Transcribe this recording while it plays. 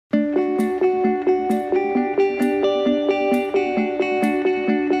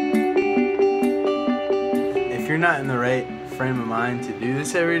mind to do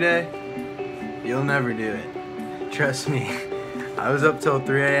this every day, you'll never do it. Trust me. I was up till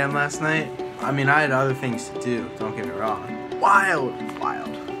 3 a.m. last night. I mean, I had other things to do, don't get me wrong. Wild.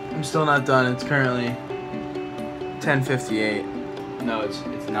 I'm still not done. It's currently 10:58. No, it's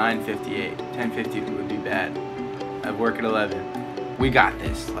 9:58. 10:50 would be bad. I have work at 11. We got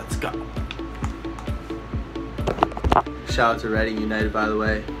this. Let's go. Shout out to Reading United, by the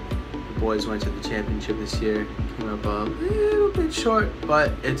way. The boys went to the championship this year. Came up a little bit short,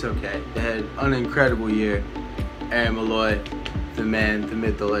 but it's okay. They had an incredible year. Aaron Malloy, the man, the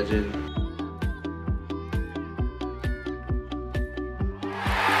myth, the legend.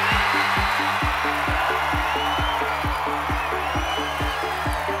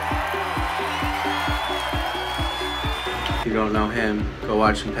 If you don't know him, go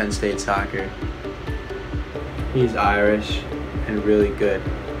watch some Penn State soccer. He's Irish and really good.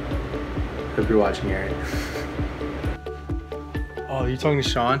 Hope you're watching, Aaron. Oh, you talking to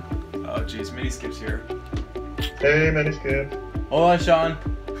Sean? Oh, geez, Miniskip's here. Hey, Miniskip. Hola, Sean.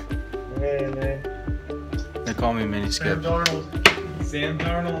 Hey, man. They call me Miniskip. Sam Darnold. Sam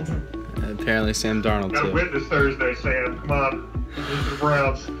Darnold. And apparently Sam Darnold, Got a too. witness Thursday, Sam. Come on. Into the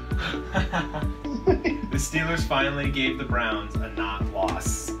Browns. The Steelers finally gave the Browns a not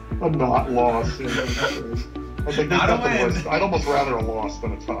loss. A not loss. I think Not a nothing win. worse. I'd almost rather a loss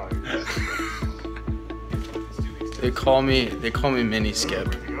than a tie. They call me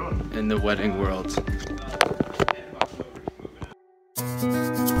Miniskip in the wedding world.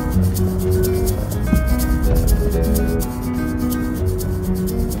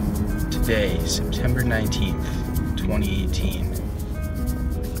 Today, September 19th, 2018.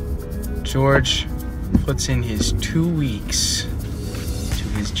 George puts in his 2 weeks to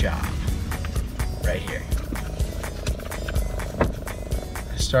his job. Right here.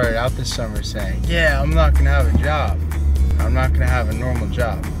 I started out this summer saying, yeah, I'm not gonna have a job. I'm not gonna have a normal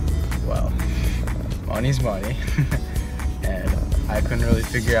job. Well, money's money. And I couldn't really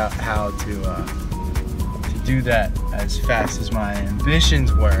figure out how to do that as fast as my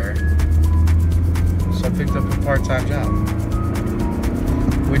ambitions were. So I picked up a part-time job,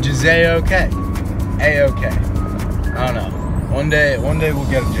 which is A-okay. A-okay. I don't know. One day we'll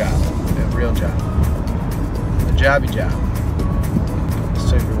get a job, a real job, a jobby job.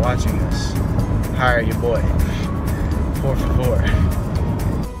 So if you're watching this, hire your boy. Por favor.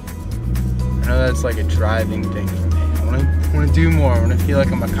 I know that's like a driving thing for me. I want to do more. I want to feel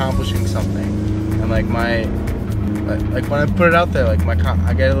like I'm accomplishing something, and like when I put it out there, like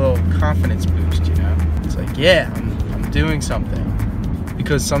I get a little confidence boost. You know, it's like, yeah, I'm doing something.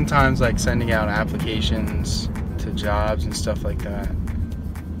 Because sometimes, like, sending out applications to jobs and stuff like that,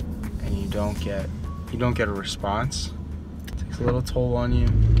 and you don't get a response, it takes a little toll on you.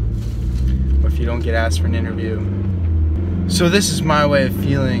 Or if you don't get asked for an interview. So this is my way of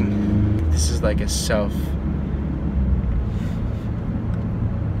feeling. This is like a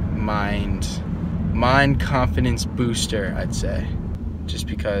mind confidence booster, I'd say. Just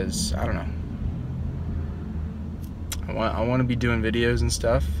because, I don't know. I want to be doing videos and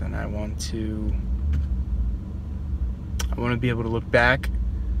stuff, and I want to be able to look back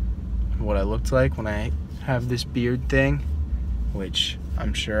at what I looked like when I have this beard thing, which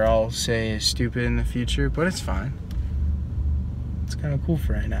I'm sure I'll say is stupid in the future, but it's fine. It's kind of cool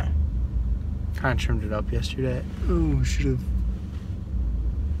for right now. Kind of trimmed it up yesterday. Oh, should have.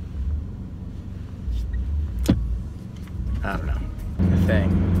 I don't know. The thing.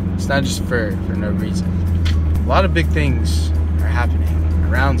 It's not just for no reason. A lot of big things are happening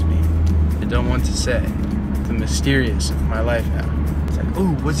around me. I don't want to say the mysterious of my life now. It's like,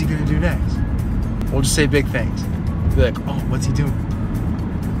 oh, what's he gonna do next? We'll just say big things. Be like, oh, what's he doing?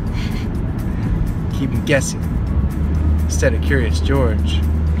 Keep him guessing. Instead of Curious George,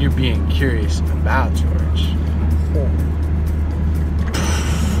 you're being curious about George.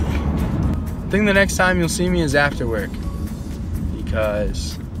 I think the next time you'll see me is after work.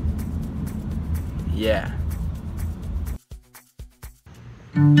 Because, yeah.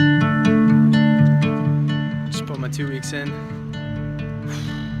 Just put my 2 weeks in.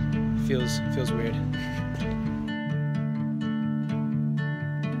 Feels weird.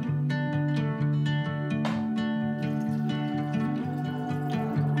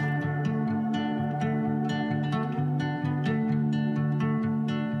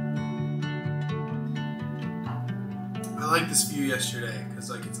 I like this view yesterday because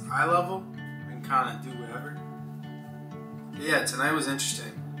like it's eye level and kind of do whatever. But yeah, tonight was interesting.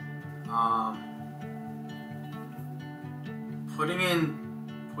 Putting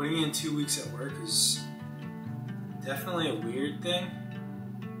in 2 weeks at work is definitely a weird thing.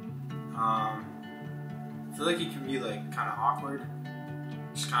 I feel like it can be like kind of awkward.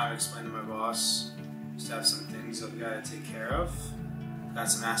 Just kind of explain to my boss, just have some things I've got to take care of. Got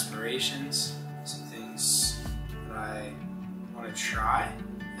some aspirations, some things that I want to try,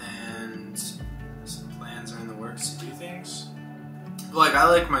 and some plans are in the works to do things. But like I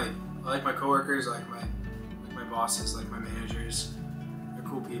like my coworkers, I like my bosses, like my managers. They're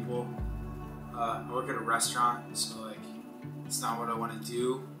cool people. I work at a restaurant, so like it's not what I want to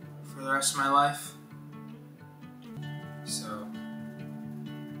do for the rest of my life. So,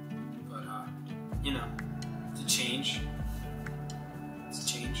 but you know, it's a change. It's a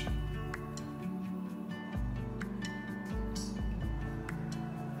change.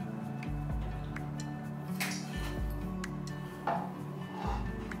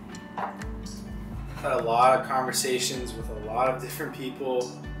 I've had a lot of conversations with a lot of different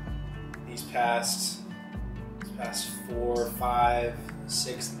people these past 4, 5,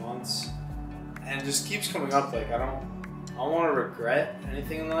 6 months, and it just keeps coming up. Like I don't want to regret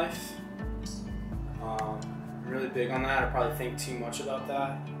anything in life. I'm really big on that. I probably think too much about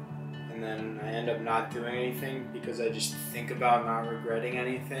that, and then I end up not doing anything because I just think about not regretting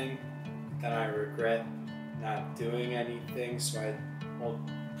anything. Then I regret not doing anything. So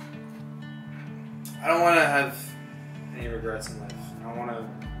I don't want to have any regrets in life. I want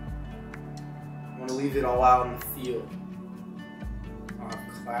to leave it all out in the field. I don't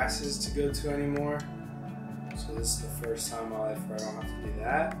have classes to go to anymore. So this is the first time in my life where I don't have to do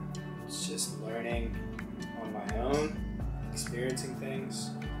that. It's just learning on my own, experiencing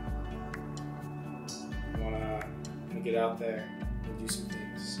things. I want to get out there and do some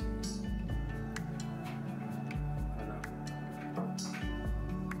things.